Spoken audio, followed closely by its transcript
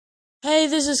Hey,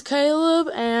 this is Caleb,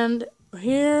 and we're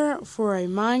here for a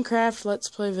Minecraft Let's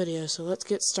Play video, so let's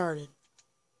get started.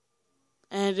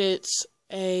 And it's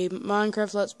a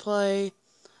Minecraft Let's Play,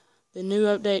 the new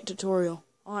update tutorial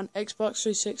on Xbox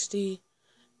 360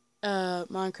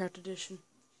 Minecraft Edition.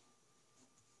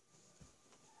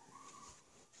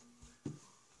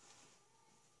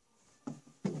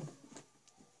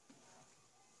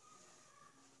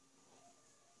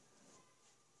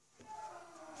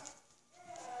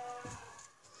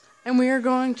 And we are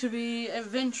going to be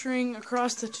adventuring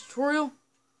across the tutorial.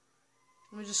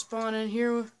 Let me just spawn in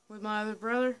here with my other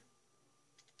brother.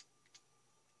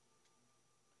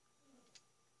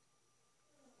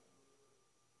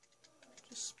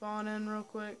 Just spawn in real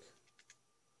quick.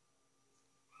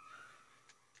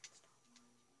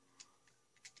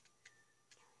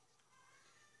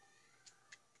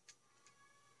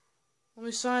 Let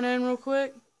me sign in real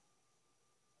quick.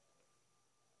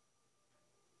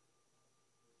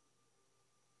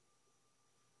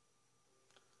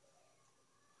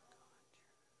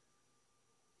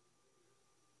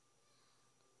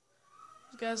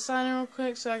 Gotta sign in real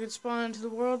quick so I can spawn into the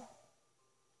world.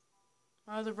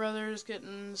 My other brother is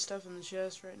getting stuff in the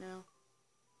chest right now.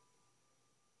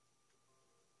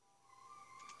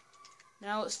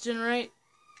 Now let's generate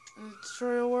in the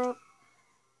tutorial world.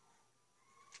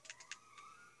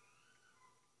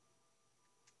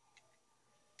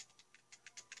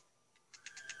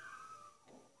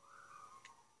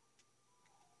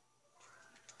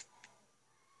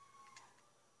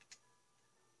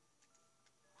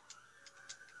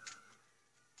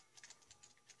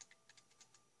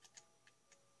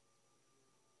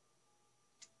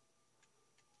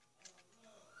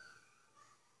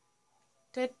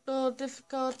 Technical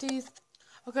difficulties.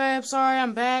 Okay, I'm sorry,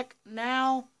 I'm back.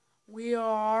 Now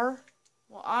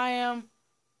I am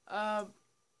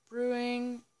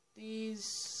brewing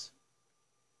these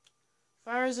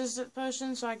fire resistant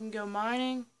potions so I can go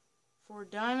mining for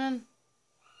diamond.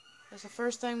 That's the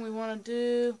first thing we want to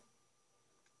do.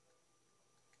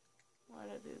 Why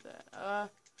did I do that?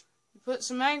 You put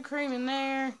some magma cream in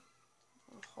there.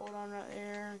 Hold on right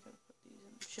there. Gotta put these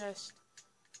in the chest.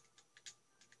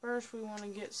 First, we want to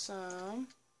get some.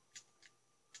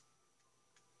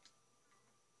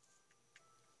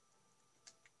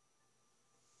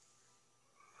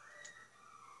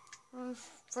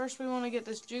 First, we want to get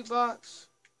this jukebox.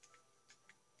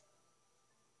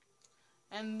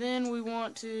 And then we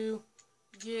want to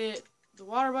get the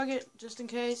water bucket, just in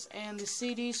case, and the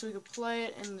CD so we can play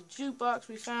it in the jukebox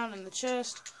we found in the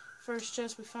chest. First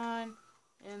chest we find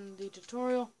in the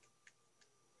tutorial.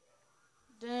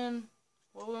 Then,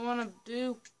 what we want to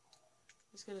do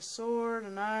is get a sword,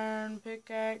 an iron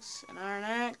pickaxe, an iron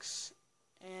axe,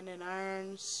 and an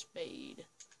iron spade.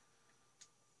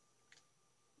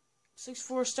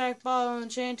 6-4 stack bottle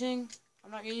enchanting.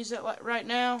 I'm not going to use that right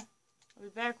now. I'll be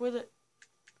back with it.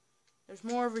 There's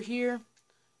more over here.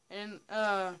 And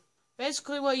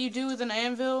basically what you do with an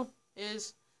anvil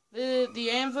is the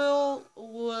anvil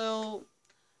will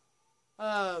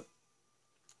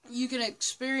you can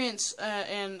experience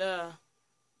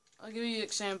I'll give you an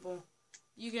example.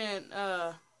 You can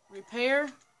repair.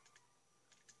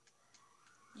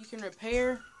 You can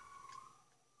repair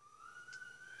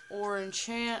or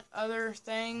enchant other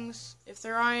things. If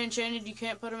they're already enchanted, you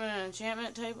can't put them in an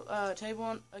enchantment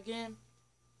table again,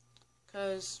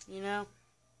 because you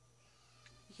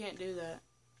can't do that.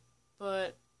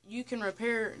 But you can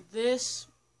repair this.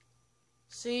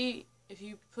 See, if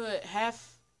you put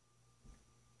half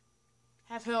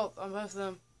health on both of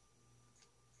them,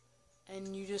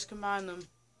 and you just combine them,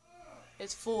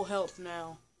 it's full health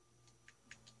now.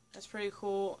 That's pretty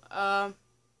cool. And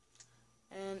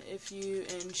if you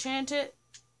enchant it,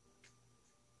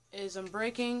 is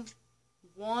Unbreaking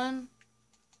 1.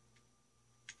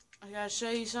 I gotta show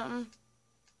you something.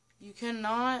 You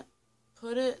cannot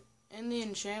put it in the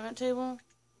enchantment table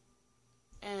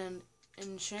and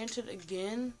enchant it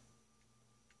again.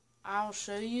 I'll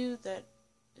show you that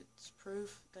it's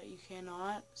proof that you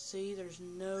cannot. See, there's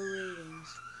no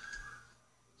readings.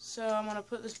 So I'm going to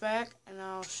put this back and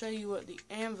I'll show you what the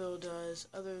anvil does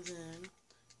other than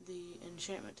the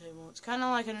enchantment table. It's kind of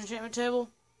like an enchantment table,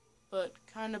 but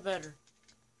kind of better.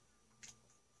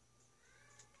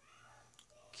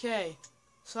 Okay,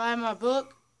 so I have my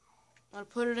book. I'm going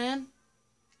to put it in.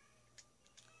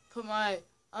 Put my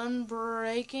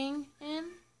Unbreaking in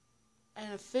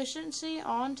and efficiency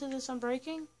onto this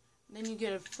Unbreaking. Then you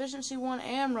get efficiency 1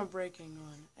 and Unbreaking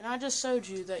 1. And I just showed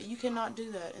you that you cannot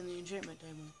do that in the enchantment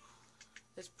table.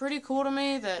 It's pretty cool to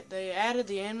me that they added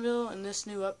the anvil in this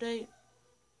new update.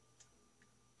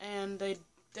 And they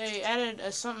they added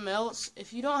something else.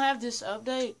 If you don't have this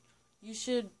update, you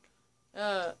should,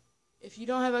 if you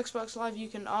don't have Xbox Live, you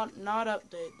can not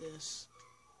update this.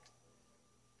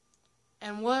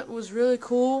 And what was really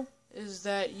cool is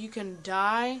that you can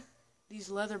dye these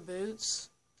leather boots.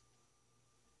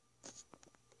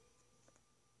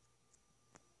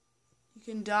 You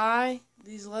can dye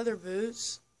these leather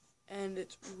boots, and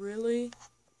it's really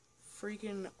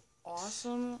freaking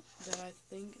awesome that I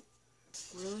think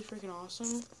really freaking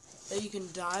awesome that you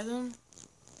can dye them.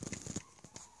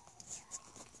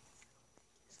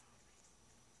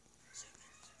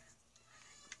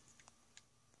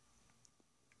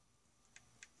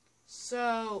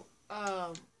 So,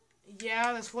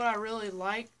 yeah, that's what I really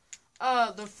like.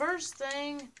 The first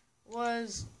thing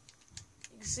was,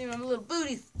 you can see my little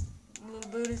booties.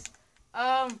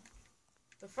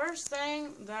 The first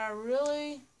thing that I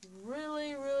really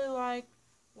liked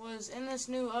was in this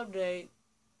new update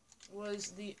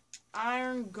was the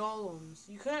iron golems.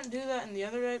 You couldn't do that in the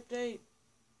other update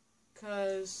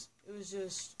because it was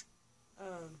just,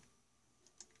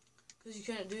 because you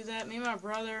couldn't do that. Me and my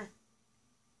brother,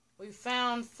 we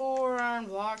found 4 iron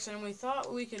blocks, and we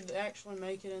thought we could actually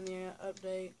make it in the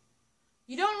update.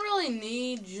 You don't really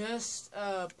need just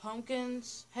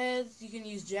pumpkins heads. You can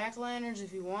use jack-o'-lanterns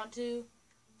if you want to.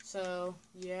 So,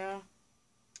 yeah.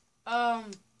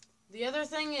 The other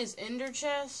thing is ender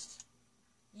chest.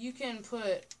 You can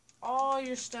put all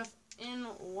your stuff in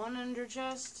one ender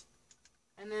chest,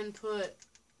 and then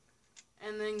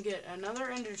get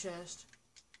another ender chest.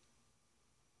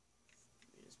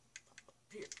 Let me just pop up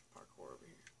here, parkour over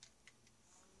here.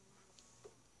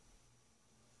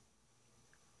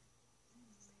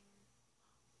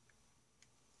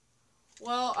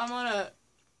 Well, I'm gonna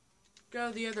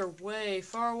go the other way,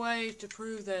 far away, to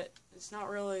prove that it's not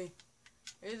really.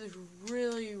 It is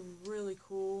really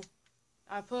cool.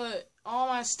 I put all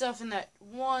my stuff in that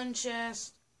one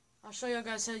chest. I'll show you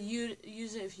guys how to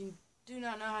use it. If you do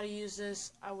not know how to use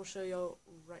this, I will show you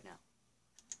right now.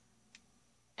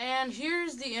 And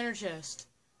here's the inner chest.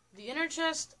 The inner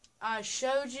chest I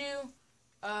showed you.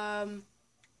 I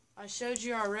showed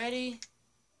you already,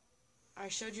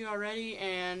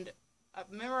 and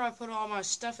remember I put all my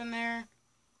stuff in there.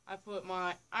 I put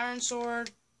my iron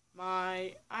sword,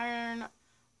 my iron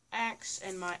axe,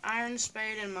 and my iron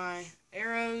spade, and my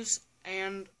arrows,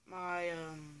 and my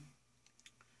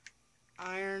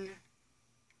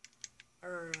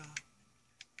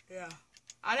yeah.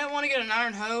 I didn't want to get an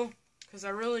iron hoe because I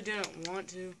really didn't want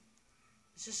to.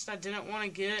 It's just I didn't want to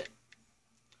get it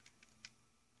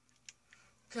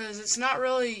because it's not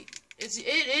really.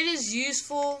 It is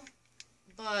useful,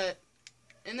 but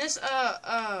in this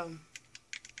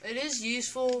it is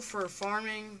useful for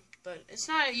farming, but it's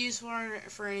not useful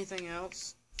for anything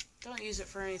else. Don't use it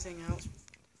for anything else.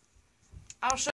 I'll show